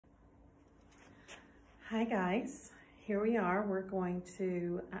Hi guys, here we are. We're going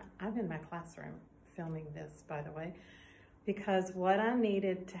to, I'm in my classroom filming this, by the way, because what I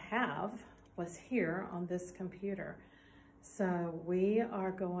needed to have was here on this computer. So we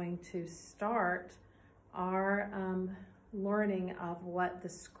are going to start our learning of what the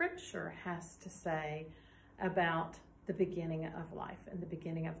scripture has to say about the beginning of life and the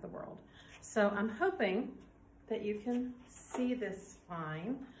beginning of the world. So I'm hoping that you can see this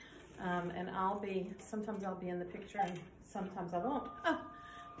fine. And sometimes I'll be in the picture and sometimes I won't. Oh,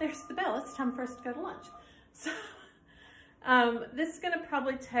 there's the bell. It's time for us to go to lunch. So this is going to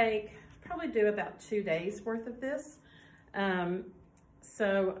probably do about 2 days worth of this.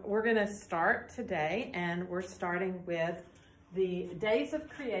 So we're going to start today, and we're starting with the days of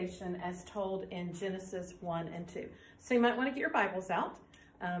creation as told in Genesis 1 and 2. So you might want to get your Bibles out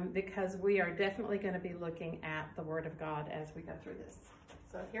because we are definitely going to be looking at the Word of God as we go through this.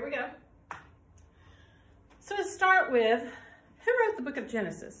 So here we go. So to start with, who wrote the book of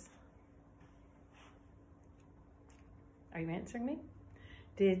Genesis? Are you answering me?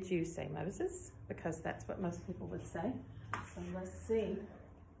 Did you say Moses? Because that's what most people would say. So let's see.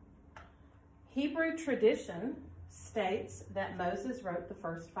 Hebrew tradition states that Moses wrote the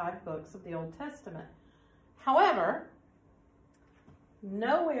first 5 books of the Old Testament. However,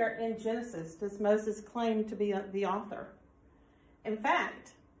 nowhere in Genesis does Moses claim to be the author. In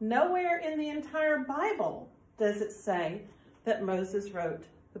fact, nowhere in the entire Bible does it say that Moses wrote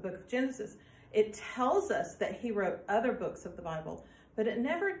the book of Genesis. It tells us that he wrote other books of the Bible, but it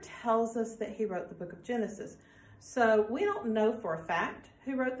never tells us that he wrote the book of Genesis. So we don't know for a fact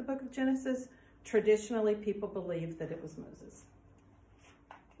who wrote the book of Genesis. Traditionally, people believe that it was Moses.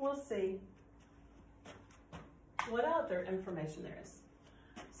 We'll see what other information there is.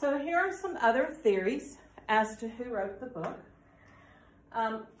 So here are some other theories as to who wrote the book.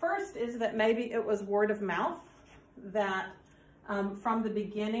 First is that maybe it was word of mouth, that from the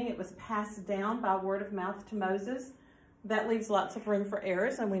beginning it was passed down by word of mouth to Moses. That leaves lots of room for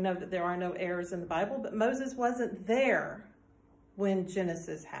errors, and we know that there are no errors in the Bible, but Moses wasn't there when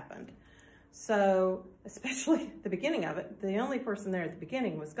Genesis happened. So, especially the beginning of it, the only person there at the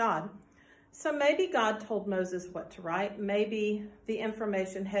beginning was God. So maybe God told Moses what to write. Maybe the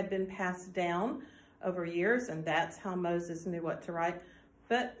information had been passed down over years, and that's how Moses knew what to write.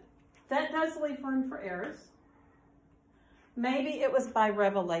 But that does leave room for errors. Maybe it was by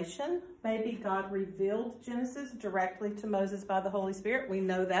revelation. Maybe God revealed Genesis directly to Moses by the Holy Spirit. We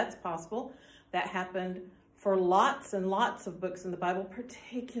know that's possible. That happened for lots and lots of books in the Bible,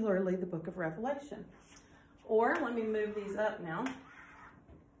 particularly the book of Revelation. Or, let me move these up now.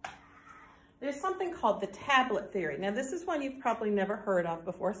 There's something called the tablet theory. Now, this is one you've probably never heard of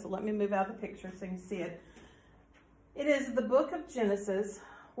before, so let me move out the picture so you can see it. It is the book of Genesis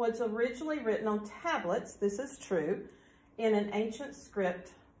was originally written on tablets, this is true, in an ancient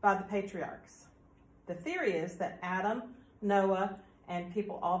script by the patriarchs. The theory is that Adam, Noah, and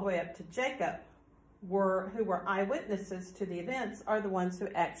people all the way up to Jacob who were eyewitnesses to the events are the ones who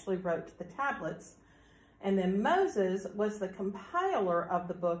actually wrote the tablets. And then Moses was the compiler of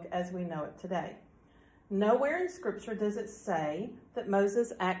the book as we know it today. Nowhere in Scripture does it say that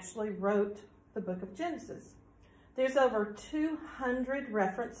Moses actually wrote the book of Genesis. There's over 200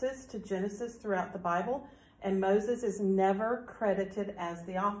 references to Genesis throughout the Bible, and Moses is never credited as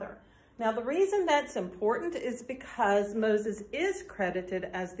the author. Now, the reason that's important is because Moses is credited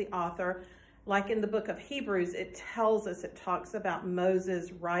as the author. Like in the book of Hebrews, it talks about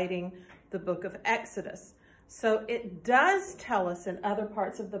Moses writing the book of Exodus. So it does tell us in other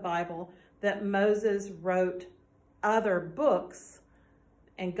parts of the Bible that Moses wrote other books,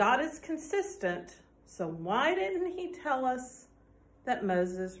 and God is consistent. So why didn't he tell us that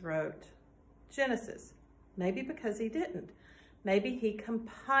Moses wrote Genesis? Maybe because he didn't. Maybe he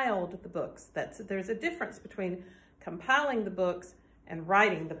compiled the books. There's a difference between compiling the books and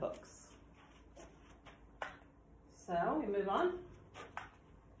writing the books. So we move on.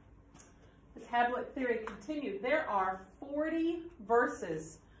 The tablet theory continued. There are 40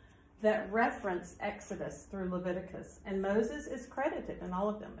 verses that reference Exodus through Leviticus, and Moses is credited in all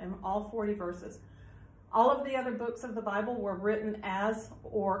of them, in all 40 verses. All of the other books of the Bible were written as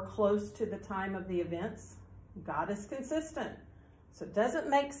or close to the time of the events. God is consistent. So it doesn't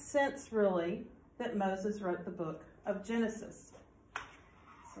make sense, really, that Moses wrote the book of Genesis.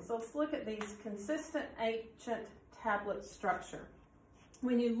 So let's look at these consistent ancient tablet structure.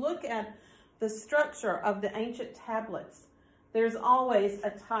 When you look at the structure of the ancient tablets, there's always a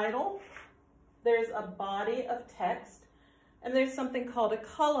title, there's a body of text, and there's something called a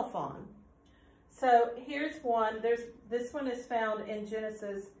colophon. So here's one. This one is found in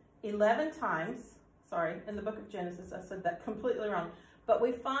Genesis 11 times. sorry, in the book of Genesis. I said that completely wrong. But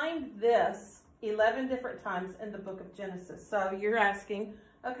we find this 11 different times in the book of Genesis. So you're asking,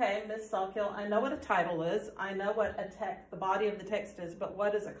 okay, Ms. Salkill, I know what a title is. I know what the body of the text is, but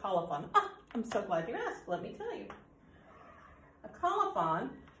what is a colophon? Ah, I'm so glad you asked. Let me tell you. A colophon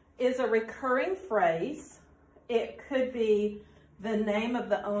is a recurring phrase. It could be the name of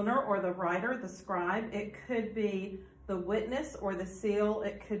the owner or the writer, the scribe. It could be the witness or the seal.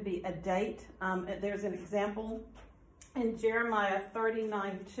 It could be a date. There's an example in Jeremiah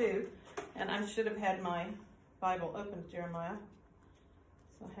 39:2, and I should have had my Bible open to Jeremiah.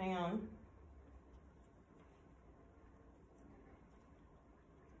 So hang on.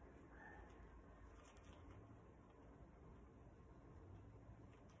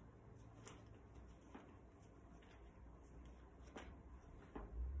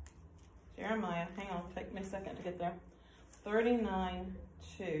 Jeremiah, hang on, take me a second to get there.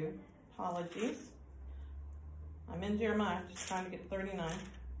 39:2, apologies. I'm in Jeremiah, just trying to get 39.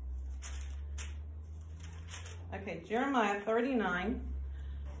 Okay, Jeremiah 39,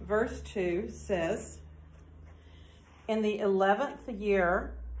 verse 2 says, in the 11th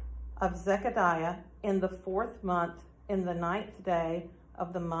year of Zechariah, in the 4th month, in the 9th day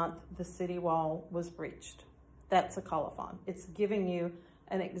of the month, the city wall was breached. That's a colophon. It's giving you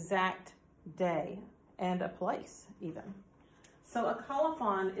an exact day and a place even. So a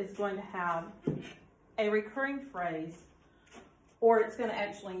colophon is going to have a recurring phrase, or it's going to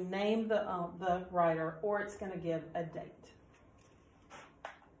actually name the writer, or it's going to give a date.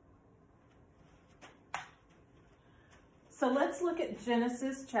 So let's look at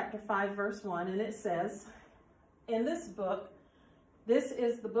Genesis chapter 5, verse 1, and it says, in this book, this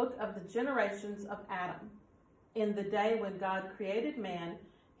is the book of the generations of Adam. In the day when God created man,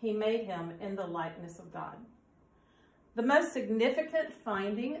 he made him in the likeness of God. The most significant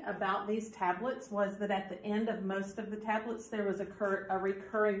finding about these tablets was that at the end of most of the tablets, there was a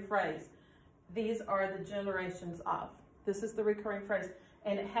recurring phrase. These are the generations of. This is the recurring phrase.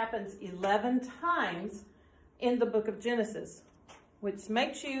 And it happens 11 times in the book of Genesis, which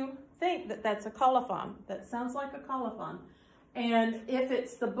makes you think that that's a colophon. That sounds like a colophon. And if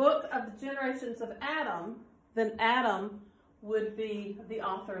it's the book of the generations of Adam, then Adam would be the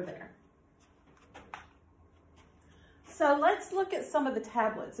author there. So let's look at some of the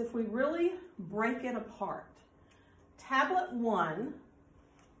tablets. If we really break it apart, tablet 1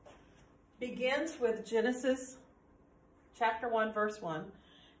 begins with Genesis chapter 1, verse 1,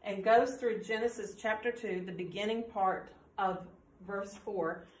 and goes through Genesis chapter 2, the beginning part of verse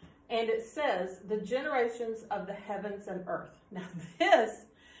 4, and it says, the generations of the heavens and earth. Now this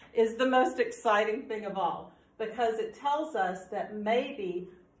is the most exciting thing of all, because it tells us that maybe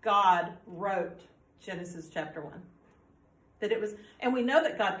God wrote Genesis chapter 1. That it was, and we know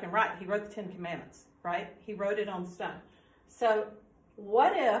that God can write. He wrote the 10 Commandments, right? He wrote it on stone. So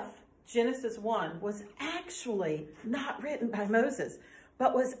what if Genesis 1 was actually not written by Moses,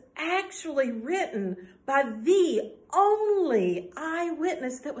 but was actually written by the only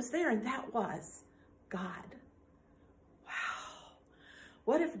eyewitness that was there, and that was God? Wow.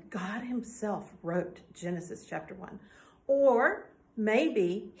 What if God himself wrote Genesis chapter 1? Or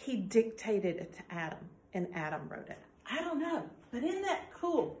maybe he dictated it to Adam, and Adam wrote it. I don't know, but isn't that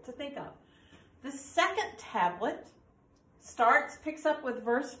cool to think of? The second tablet picks up with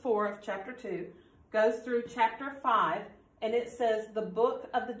verse 4 of chapter 2, goes through chapter 5, and it says the book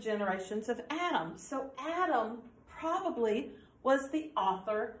of the generations of Adam. So Adam probably was the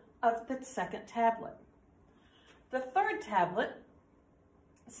author of the second tablet. The third tablet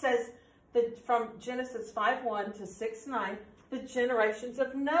says that from Genesis 5:1 to 6:9, the generations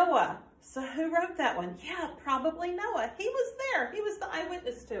of Noah. So who wrote that one? Yeah, probably Noah. He was there. He was the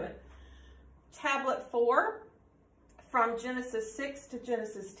eyewitness to it. Tablet 4, from Genesis 6 to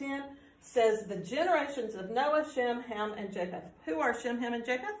Genesis 10, says the generations of Noah, Shem, Ham, and Japheth. Who are Shem, Ham, and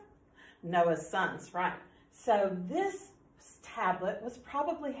Japheth? Noah's sons, right? So this tablet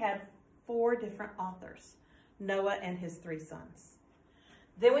probably had 4 different authors, Noah and his 3 sons.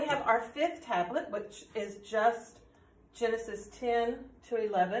 Then we have our 5th tablet, which is just Genesis 10 to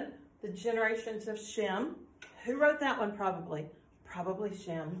 11, the generations of Shem. Who wrote that one probably? Probably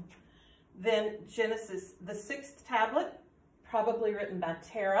Shem. Then Genesis, the 6th tablet, probably written by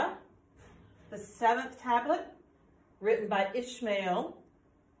Terah. The 7th tablet, written by Ishmael.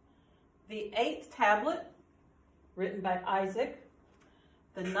 The 8th tablet, written by Isaac.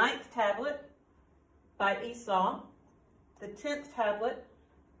 The 9th tablet, by Esau. The 10th tablet,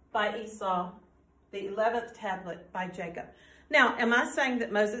 by Esau. The 11th tablet, by Jacob. Now, am I saying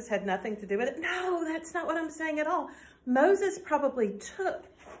that Moses had nothing to do with it? No, that's not what I'm saying at all. Moses probably took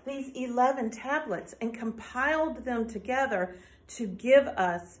these 11 tablets and compiled them together to give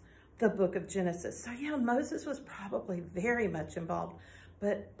us the book of Genesis. So yeah, Moses was probably very much involved,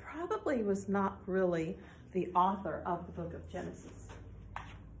 but probably was not really the author of the book of Genesis.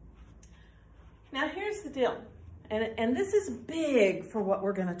 Now here's the deal, and this is big for what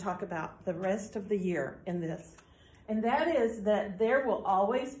we're going to talk about the rest of the year in this, and that is that there will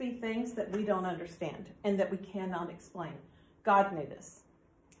always be things that we don't understand and that we cannot explain. God knew this.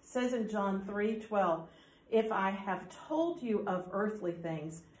 It says in John 3:12, if I have told you of earthly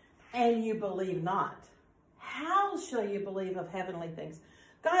things and you believe not, how shall you believe of heavenly things?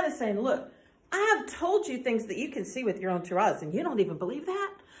 God is saying, look, I have told you things that you can see with your own two eyes, and you don't even believe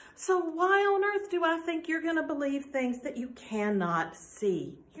that? So why on earth do I think you're going to believe things that you cannot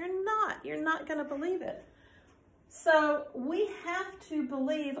see? You're not going to believe it. So we have to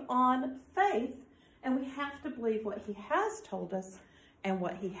believe on faith, and we have to believe what he has told us and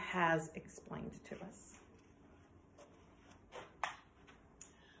what he has explained to us.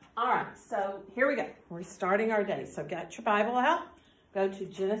 All right, so here we go. We're starting our day. So get your Bible out. Go to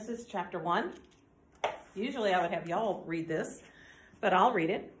Genesis chapter 1. Usually I would have y'all read this, but I'll read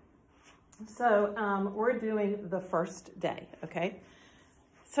it. So we're doing the first day, okay?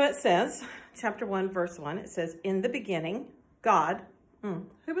 So it says, chapter 1, verse 1, it says, in the beginning, God, who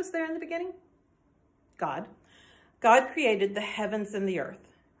was there in the beginning? God. God created the heavens and the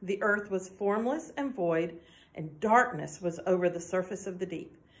earth. The earth was formless and void, and darkness was over the surface of the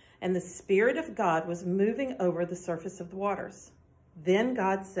deep. And the Spirit of God was moving over the surface of the waters. Then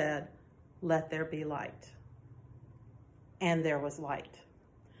God said, let there be light. And there was light.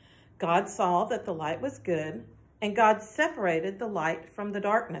 God saw that the light was good, and God separated the light from the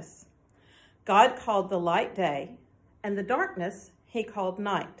darkness. God called the light day, and the darkness he called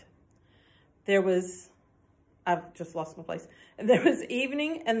night. There was, I've just lost my place. There was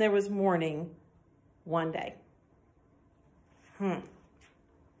evening and there was morning one day. Okay,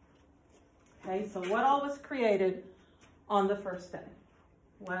 so what all was created on the first day?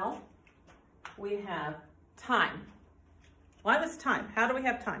 Well, we have time. What is time? How do we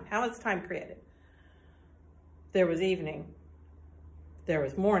have time? How is time created? There was evening. There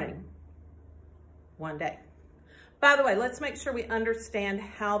was morning. One day. By the way, let's make sure we understand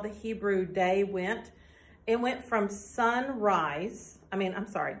how the Hebrew day went. It went from sunrise,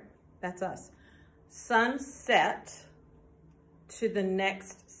 that's us. Sunset to the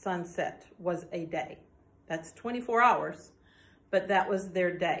next sunset was a day. That's 24 hours, but that was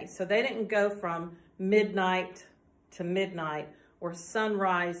their day. So they didn't go from midnight to midnight or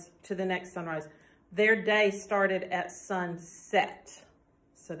sunrise to the next sunrise. Their day started at sunset.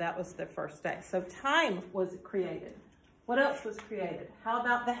 So that was the first day. So time was created. What else was created? How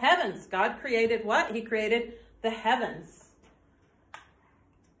about the heavens? God created what? He created the heavens.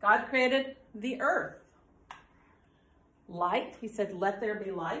 God created the earth. Light, he said, let there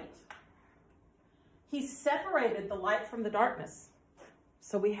be light. He separated the light from the darkness.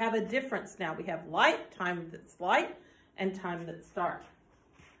 So we have a difference now. We have light, time that's light, and time that's dark.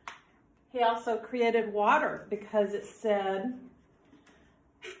 He also created water because it said,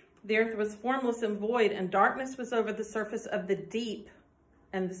 the earth was formless and void, and darkness was over the surface of the deep,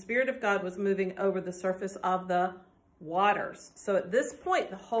 and the Spirit of God was moving over the surface of the waters. So at this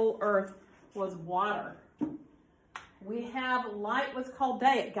point, the whole earth was water. We have light was called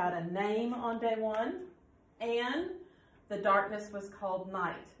day. It got a name on day one, and the darkness was called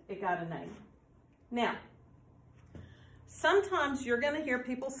night. It got a name. Now, sometimes you're going to hear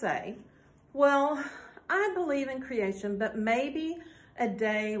people say, well, I believe in creation, but maybe a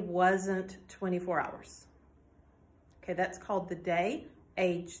day wasn't 24 hours. Okay, that's called the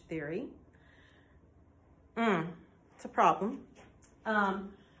day-age theory. It's a problem.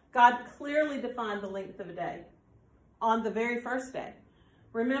 God clearly defined the length of a day on the very first day.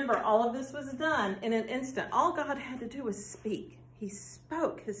 Remember, all of this was done in an instant. All God had to do was speak. He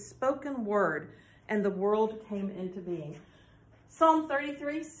spoke his spoken word, and the world came into being. Psalm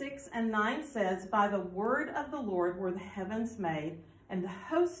 33, 6 and 9 says, by the word of the Lord were the heavens made, and the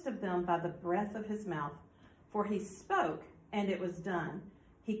host of them by the breath of his mouth. For he spoke, and it was done.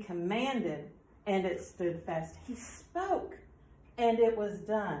 He commanded, and it stood fast. He spoke, and it was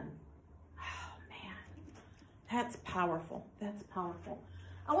done. Oh, man. That's powerful. That's powerful.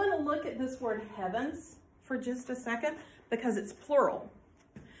 I want to look at this word heavens for just a second because it's plural.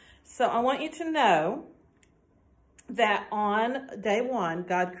 So I want you to know that on day one,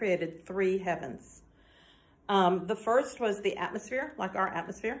 God created 3 heavens. The first was the atmosphere, like our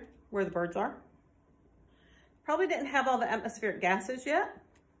atmosphere, where the birds are. Probably didn't have all the atmospheric gases yet.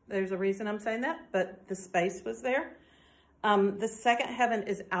 There's a reason I'm saying that, but the space was there. The second heaven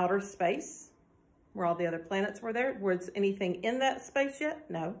is outer space, where all the other planets were there. Was anything in that space yet?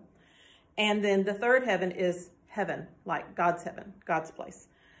 No. And then the third heaven is heaven, like God's heaven, God's place.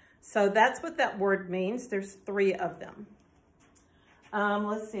 So that's what that word means. There's 3 of them.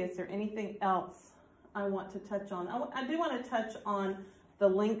 Let's see, is there anything else I want to touch on? I do want to touch on the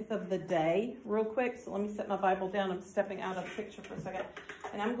length of the day real quick. So let me set my Bible down. I'm stepping out of the picture for a second.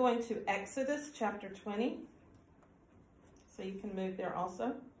 And I'm going to Exodus chapter 20. So you can move there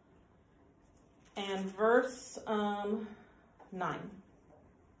also. And verse 9.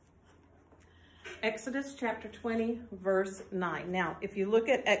 Exodus chapter 20, verse 9. Now, if you look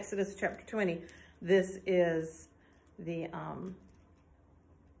at Exodus chapter 20, this is the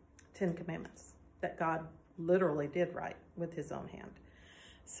 10 Commandments that God literally did write with his own hand.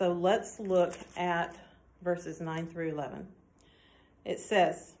 So let's look at verses 9 through 11. It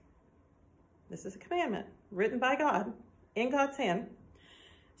says, this is a commandment written by God in God's hand.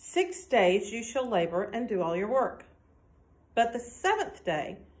 6 days you shall labor and do all your work. But the 7th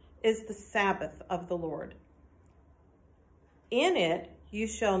day is the Sabbath of the Lord. In it you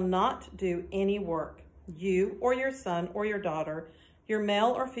shall not do any work, you or your son or your daughter, your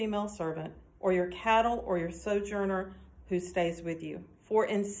male or female servant, or your cattle or your sojourner who stays with you. For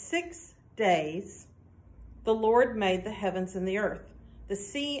in 6 days the Lord made the heavens and the earth, the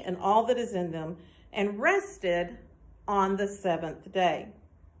sea and all that is in them, and rested on the 7th day.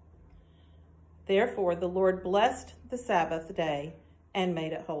 Therefore the Lord blessed the Sabbath day and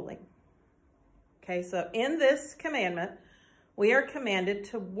made it holy. Okay, so in this commandment, we are commanded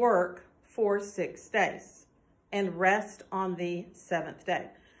to work for 6 days and rest on the 7th day.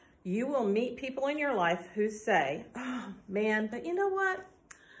 You will meet people in your life who say, oh man, but you know what?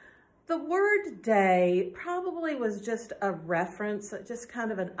 The word day probably was just a reference, just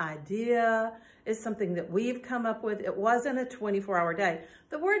kind of an idea. It's something that we've come up with. It wasn't a 24-hour day.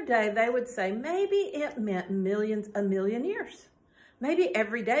 The word day, they would say, maybe it meant a million years. Maybe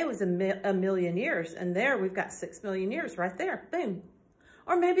every day was a million years, and there we've got 6 million years right there, boom.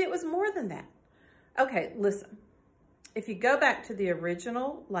 Or maybe it was more than that. Okay, listen. If you go back to the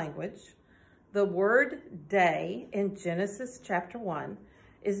original language, the word day in Genesis chapter 1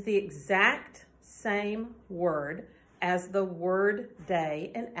 is the exact same word as the word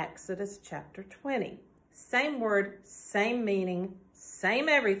day in Exodus chapter 20. Same word, same meaning, same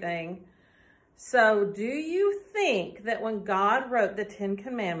everything. So do you think that when God wrote the 10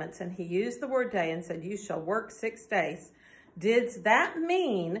 Commandments and he used the word day and said, you shall work 6 days, did that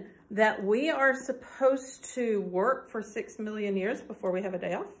mean that we are supposed to work for 6 million years before we have a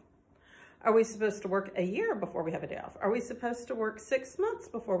day off? Are we supposed to work a year before we have a day off? Are we supposed to work 6 months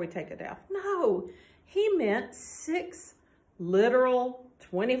before we take a day off? No, he meant 6 literal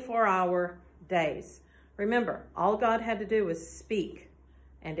 24-hour days. Remember, all God had to do was speak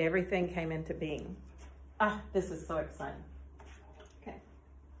and everything came into being. Ah, this is so exciting. Okay,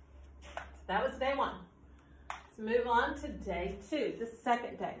 so that was day 1. Let's move on to day 2, the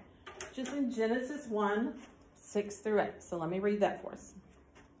second day, which is in Genesis 1, 6 through 8. So let me read that for us.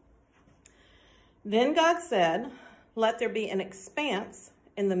 Then God said, let there be an expanse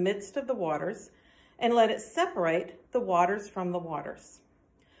in the midst of the waters, and let it separate the waters from the waters.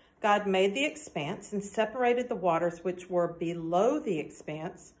 God made the expanse and separated the waters which were below the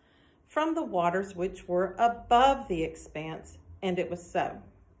expanse from the waters which were above the expanse, and it was so.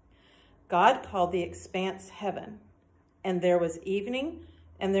 God called the expanse heaven, and there was evening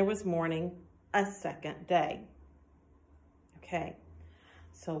and there was morning, a second day. Okay,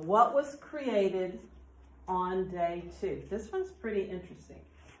 so what was created on day 2? This one's pretty interesting.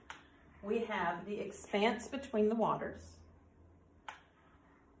 We have the expanse between the waters,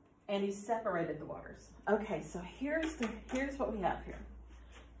 and he separated the waters. Okay, so here's what we have here.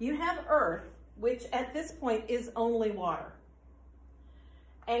 You have earth, which at this point is only water.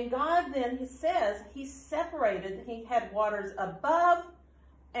 And God then, he says, he separated, he had waters above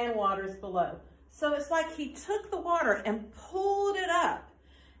and waters below. So it's like he took the water and pulled it up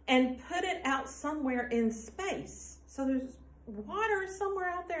and put it out somewhere in space. So there's water somewhere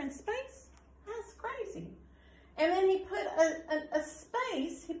out there in space? That's crazy. And then he put a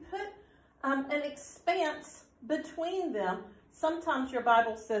space, he put an expanse between them. Sometimes your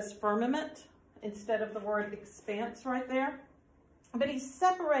Bible says firmament instead of the word expanse right there. But he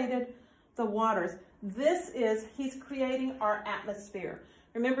separated the waters. This is, he's creating our atmosphere.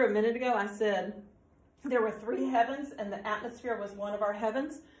 Remember a minute ago I said there were 3 heavens and the atmosphere was one of our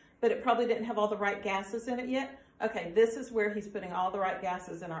heavens, but it probably didn't have all the right gases in it yet. Okay, this is where he's putting all the right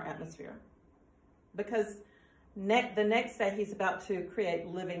gases in our atmosphere. Because the next day he's about to create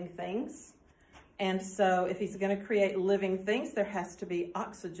living things. And so if he's going to create living things, there has to be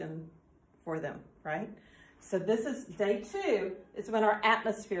oxygen for them, right? So this is day 2. It's when our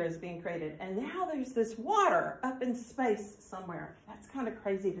atmosphere is being created. And now there's this water up in space somewhere. That's kind of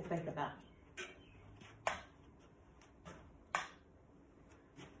crazy to think about.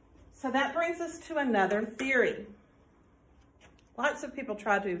 So that brings us to another theory. Lots of people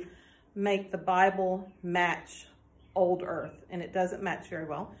try to make the Bible match old Earth, and it doesn't match very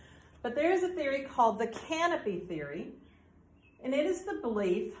well. But there is a theory called the canopy theory, and it is the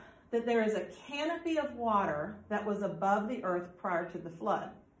belief that there is a canopy of water that was above the earth prior to the flood,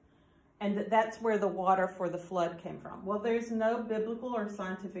 and that's where the water for the flood came from. Well, there's no biblical or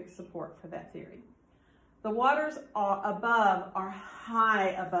scientific support for that theory. The waters above are high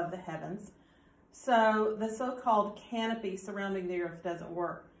above the heavens, so the so-called canopy surrounding the earth doesn't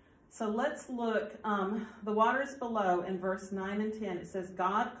work. So let's look, the waters below in verse 9 and 10, it says,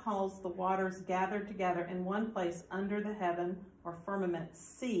 God calls the waters gathered together in one place under the heaven or firmament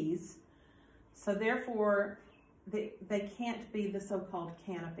seas. So therefore, they can't be the so-called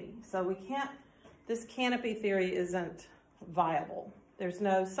canopy. So we can't, this canopy theory isn't viable. There's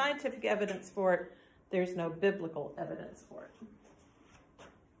no scientific evidence for it. There's no biblical evidence for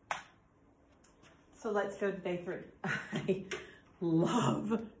it. So let's go to day 3. I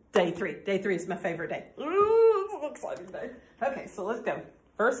love day 3. Day 3 is my favorite day. Ooh, it's an exciting day. Okay, so let's go.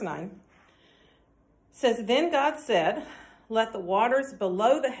 Verse 9 says, Then God said, let the waters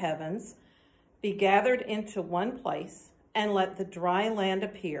below the heavens be gathered into one place, and let the dry land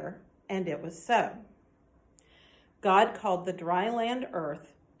appear. And it was so. God called the dry land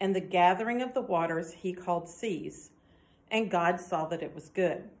earth, and the gathering of the waters he called seas. And God saw that it was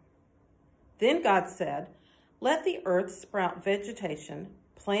good. Then God said, let the earth sprout vegetation,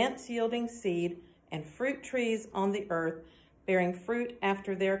 plants yielding seed, and fruit trees on the earth, bearing fruit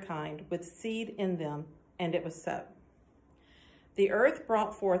after their kind, with seed in them. And it was so. The earth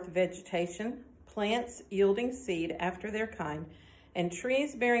brought forth vegetation, plants yielding seed after their kind, and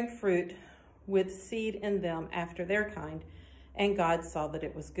trees bearing fruit with seed in them after their kind. And God saw that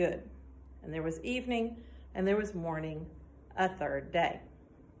it was good. And there was evening, and there was morning, a third day.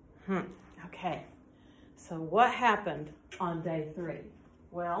 Okay. So what happened on day 3?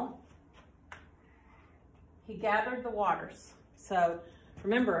 Well, he gathered the waters. So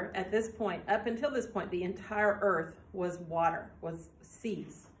remember, at this point, up until this point, the entire earth was water, was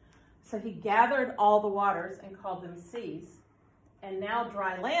seas. So he gathered all the waters and called them seas. And now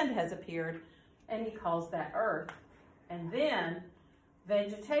dry land has appeared, and he calls that earth. And then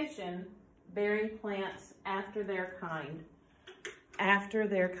vegetation bearing plants after their kind, after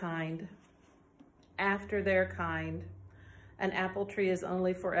their kind, after their kind. An apple tree is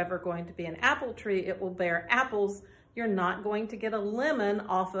only forever going to be an apple tree. It will bear apples. You're not going to get a lemon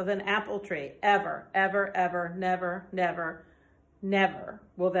off of an apple tree. Ever, ever, ever, never, never, never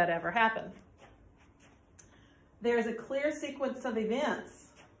will that ever happen. There's a clear sequence of events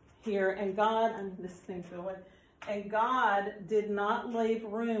here, and God, I'm listening to it, and God did not leave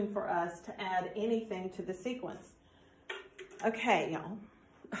room for us to add anything to the sequence. Okay, y'all.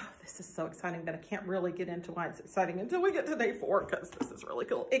 Oh, this is so exciting, but I can't really get into why it's exciting until we get to day 4, because this is really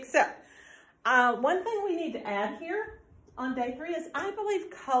cool. Except, one thing we need to add here on day 3 is, I believe,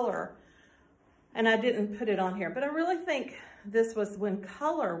 color. And I didn't put it on here, but I really think this was when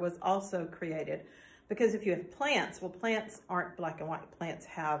color was also created. Because if you have plants, well, plants aren't black and white. Plants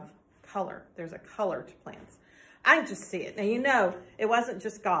have color. There's a color to plants. I just see it. Now, you know, it wasn't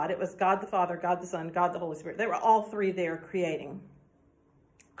just God. It was God the Father, God the Son, God the Holy Spirit. They were all 3 there creating.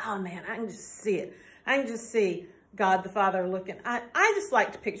 Oh, man, I can just see it. I can just see God the Father looking. I just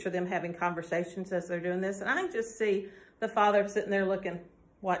like to picture them having conversations as they're doing this. And I just see the Father sitting there looking.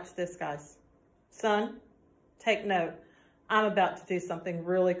 Watch this, guys. Son, take note. I'm about to do something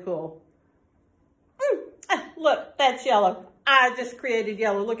really cool. Look, that's yellow. I just created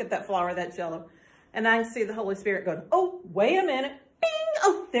yellow. Look at that flower. That's yellow. And I can see the Holy Spirit going, oh, wait a minute. Bing.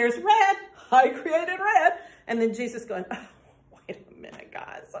 Oh, there's red. I created red. And then Jesus going, oh, wait a minute,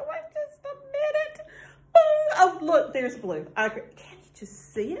 guys. So wait just a minute. Boom. Oh, look, there's blue. Can't you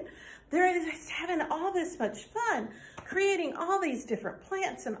just see it? They're just having all this much fun, creating all these different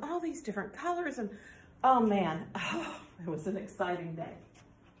plants and all these different colors. And oh, man, it was an exciting day.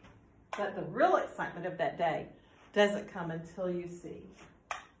 But the real excitement of that day doesn't come until you see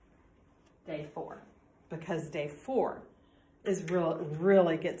day 4, because day 4 is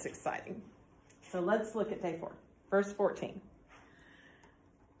really gets exciting. So let's look at day 4, verse 14.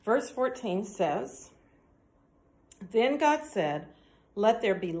 Verse 14 says, Then God said, let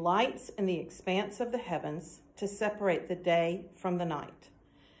there be lights in the expanse of the heavens to separate the day from the night,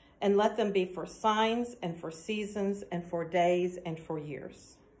 and let them be for signs and for seasons and for days and for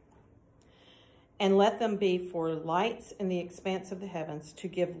years. And let them be for lights in the expanse of the heavens, to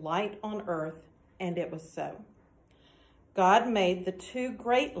give light on earth, and it was so. God made the two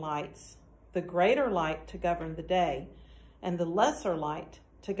great lights, the greater light to govern the day, and the lesser light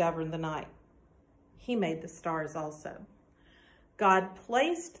to govern the night. He made the stars also. God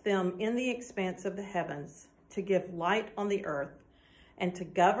placed them in the expanse of the heavens to give light on the earth, and to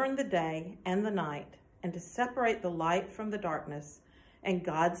govern the day and the night, and to separate the light from the darkness. And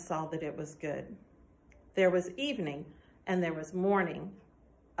God saw that it was good. There was evening, and there was morning,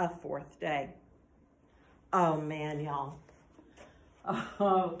 a fourth day. Oh, man, y'all.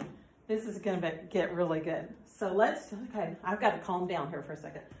 Oh, this is going to get really good. So okay, I've got to calm down here for a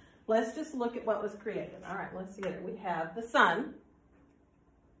second. Let's just look at what was created. All right, let's get it. We have the sun,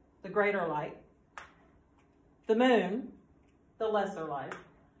 the greater light, the moon, the lesser light,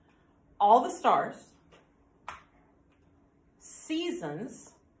 all the stars,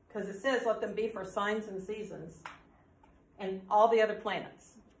 seasons, because it says let them be for signs and seasons, and all the other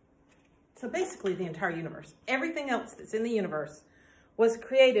planets. So basically the entire universe. Everything else that's in the universe was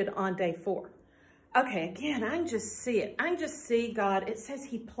created on day 4. Okay, again, I can just see it. I can just see God. It says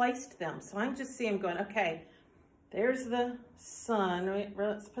he placed them. So I can just see him going, okay, there's the sun.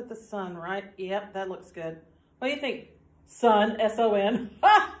 Let's put the sun right. Yep, that looks good. What do you think? Sun, S-O-N.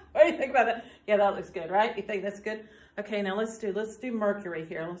 What do you think about that? Yeah, that looks good, right? You think that's good? Okay, now let's do Mercury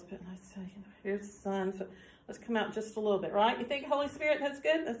here. Here's the sun. So let's come out just a little bit, right? You think Holy Spirit, that's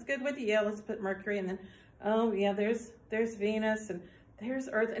good? That's good with you? Yeah, let's put Mercury, and then, oh yeah, there's Venus, and there's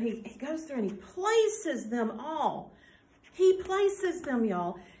Earth, and he goes through and he places them all. He places them,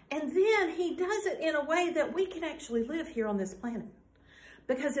 y'all. And then he does it in a way that we can actually live here on this planet.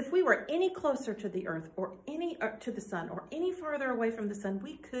 Because if we were any closer to the earth or to the sun or any farther away from the sun,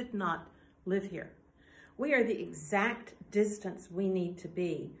 we could not live here. We are the exact distance we need to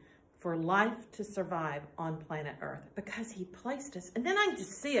be for life to survive on planet Earth, because he placed us. And then I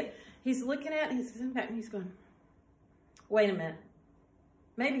just see it. He's looking at it, he's sitting back and he's going, wait a minute.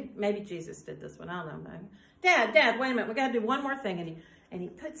 Maybe Jesus did this one. I don't know. Dad, wait a minute. We got to do one more thing. And he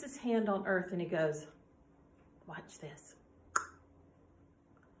puts his hand on earth and he goes, watch this.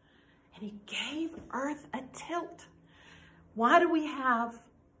 And he gave earth a tilt. Why do we have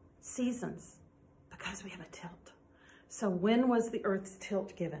seasons? Because we have a tilt. So when was the earth's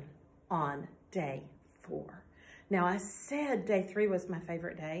tilt given? On day 4. Now I said day 3 was my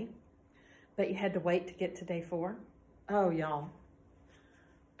favorite day, but you had to wait to get to day 4. Oh, y'all.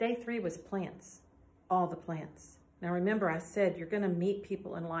 Day 3 was plants, all the plants. Now remember, I said you're going to meet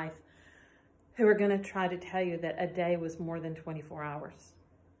people in life who are going to try to tell you that a day was more than 24 hours.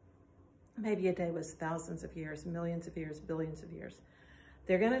 Maybe a day was thousands of years, millions of years, billions of years.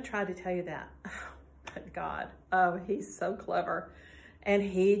 They're going to try to tell you that. But God, oh, he's so clever. And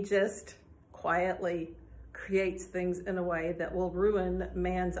he just quietly creates things in a way that will ruin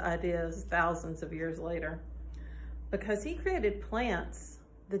man's ideas thousands of years later. Because he created plants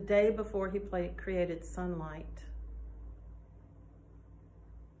the day before he created sunlight.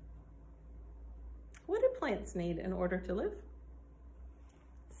 What do plants need in order to live?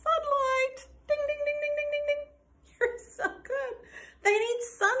 Sunlight. Ding, ding, ding, ding, ding, ding, ding. You're so good. They need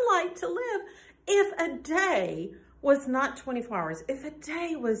sunlight to live. If a day was not 24 hours, if a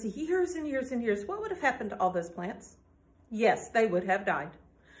day was years and years and years, what would have happened to all those plants? Yes, they would have died.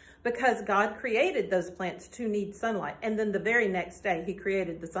 Because God created those plants to need sunlight. And then the very next day, he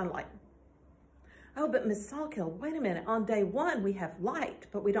created the sunlight. Oh, but Miss Salkill, wait a minute. On day 1, we have light,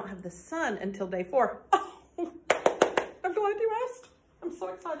 but we don't have the sun until day 4. Oh, I'm glad you asked. I'm so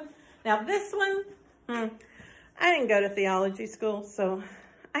excited. Now this one, I didn't go to theology school, so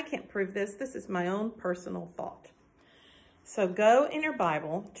I can't prove this. This is my own personal thought. So go in your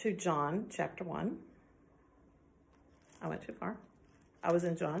Bible to John chapter 1. I went too far. I was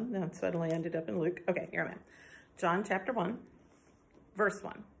in John, then suddenly ended up in Luke. Okay, here I am. John chapter 1, verse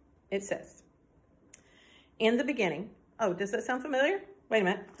 1. It says, in the beginning, oh, does that sound familiar? Wait a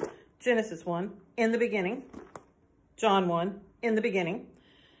minute. Genesis 1, in the beginning. John 1, in the beginning.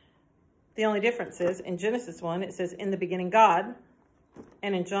 The only difference is in Genesis 1, it says, in the beginning God.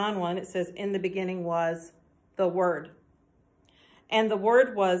 And in John 1, it says, in the beginning was the Word. And the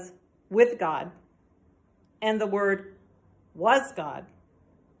Word was with God. And the Word was God.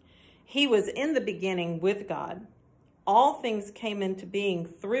 He was in the beginning with God. All things came into being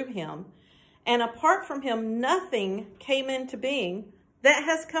through him. And apart from him, nothing came into being that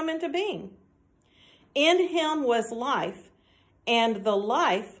has come into being. In him was life, and the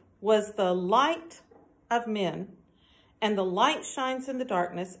life was the light of men. And the light shines in the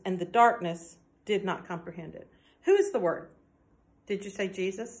darkness, and the darkness did not comprehend it. Who is the Word? Did you say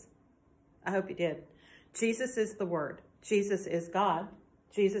Jesus? I hope you did. Jesus is the Word. Jesus is God.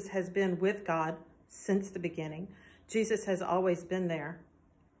 Jesus has been with God since the beginning. Jesus has always been there.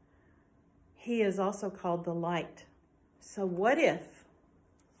 He is also called the light. So what if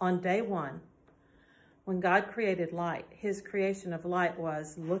on day one, when God created light, his creation of light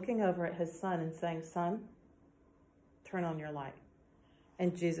was looking over at his son and saying, "Son, turn on your light."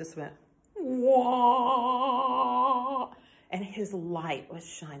 And Jesus went, "Wah!" And his light was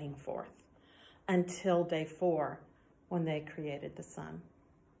shining forth until day 4 when they created the sun.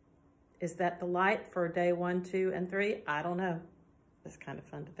 Is that the light for day 1, 2, and 3? I don't know. It's kind of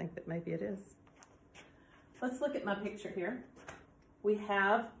fun to think that maybe it is. Let's look at my picture here. We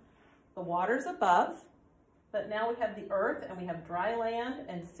have the waters above, but now we have the earth, and we have dry land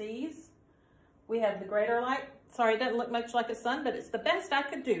and seas. We have the greater light. Sorry, it doesn't look much like a sun, but it's the best I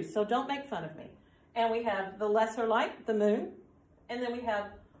could do, so don't make fun of me. And we have the lesser light, the moon, and then we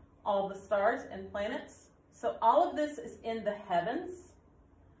have all the stars and planets. So all of this is in the heavens,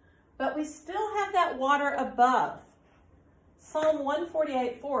 but we still have that water above. Psalm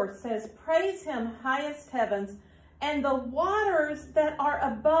 148:4 says, "Praise him, highest heavens, and the waters that are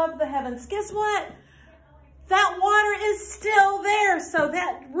above the heavens." Guess what? That water is still there. So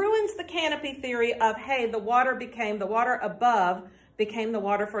that ruins the canopy theory of, hey, the water above became the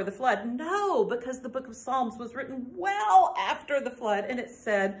water for the flood. No, because the book of Psalms was written well after the flood, and it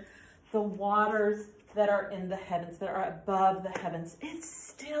said the waters that are in the heavens, that are above the heavens, it's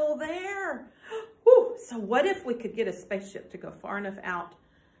still there. Whew. So what if we could get a spaceship to go far enough out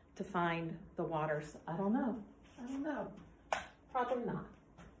to find the waters? I don't know. Probably not.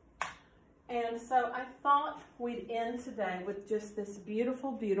 And so I thought we'd end today with just this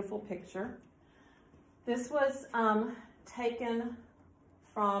beautiful, beautiful picture. This was taken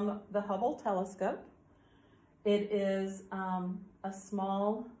from the Hubble telescope. It is a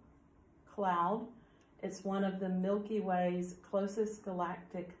small cloud. It's one of the Milky Way's closest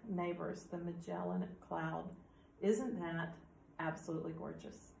galactic neighbors, the Magellan Cloud. Isn't that absolutely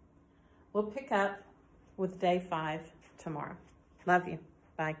gorgeous? We'll pick up with day 5 tomorrow. Love you.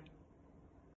 Bye.